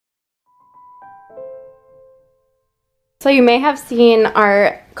So you may have seen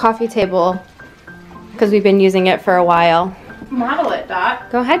our coffee table because we've been using it for a while. Model it, Dot.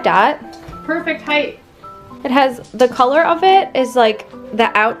 Go ahead, Dot. Perfect height. It has, the color of it is like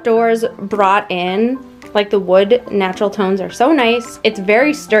the outdoors brought in, like the wood natural tones are so nice. It's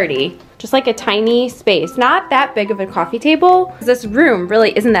very sturdy, just like a tiny space. Not that big of a coffee table. This room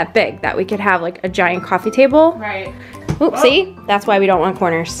really isn't that big that we could have like a giant coffee table. Right. Oop, see? That's why we don't want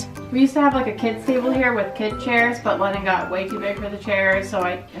corners. We used to have like a kid's table here with kid chairs, but Lennon got way too big for the chairs, so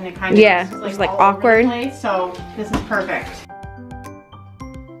and it kind of yeah, was it's like all over the awkward. place, so this is perfect.